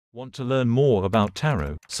Want to learn more about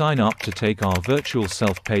tarot? Sign up to take our virtual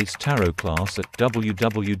self-paced tarot class at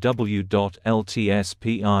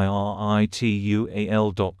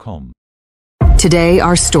www.ltspiritual.com. Today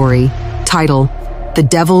our story, title, The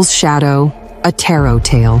Devil's Shadow, a Tarot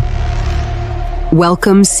Tale.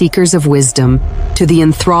 Welcome, seekers of wisdom, to the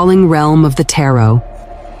enthralling realm of the tarot.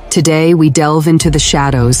 Today we delve into the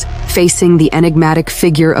shadows, facing the enigmatic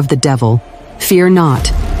figure of the devil. Fear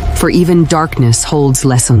not, for even darkness holds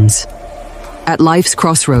lessons. At life's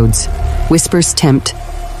crossroads, whispers tempt,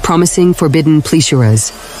 promising forbidden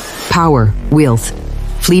pleasuras, power, wealth,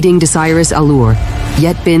 fleeting desirous allure,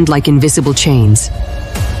 yet bind like invisible chains.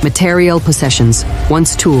 Material possessions,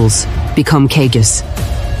 once tools, become cages.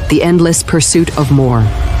 The endless pursuit of more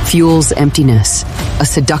fuels emptiness, a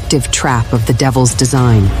seductive trap of the devil's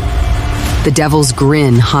design. The devil's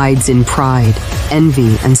grin hides in pride,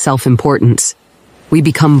 envy, and self-importance. We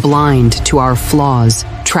become blind to our flaws,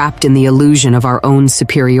 trapped in the illusion of our own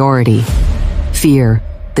superiority. Fear,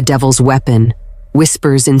 the devil's weapon,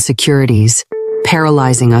 whispers insecurities,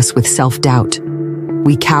 paralyzing us with self-doubt.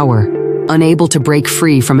 We cower, unable to break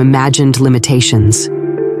free from imagined limitations.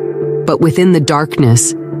 But within the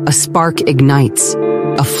darkness, a spark ignites,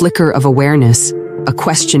 a flicker of awareness, a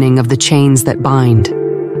questioning of the chains that bind.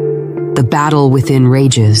 The battle within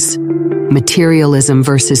rages. Materialism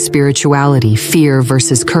versus spirituality, fear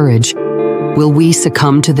versus courage. Will we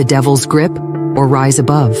succumb to the devil's grip or rise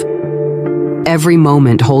above? Every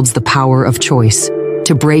moment holds the power of choice.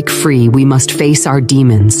 To break free, we must face our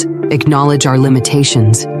demons, acknowledge our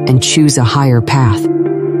limitations, and choose a higher path.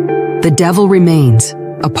 The devil remains,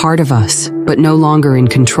 a part of us, but no longer in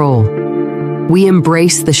control. We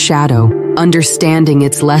embrace the shadow, understanding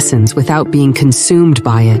its lessons without being consumed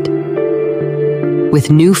by it. With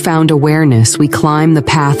newfound awareness, we climb the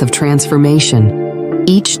path of transformation.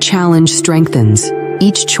 Each challenge strengthens,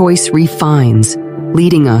 each choice refines,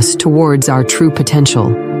 leading us towards our true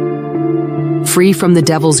potential. Free from the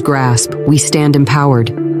devil's grasp, we stand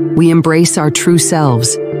empowered. We embrace our true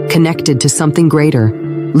selves, connected to something greater,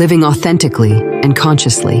 living authentically and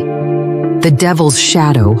consciously. The devil's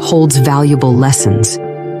shadow holds valuable lessons.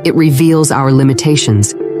 It reveals our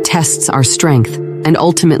limitations, tests our strength, and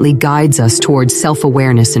ultimately guides us towards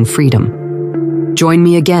self-awareness and freedom. Join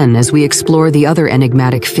me again as we explore the other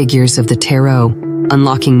enigmatic figures of the tarot,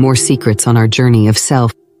 unlocking more secrets on our journey of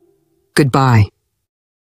self. Goodbye.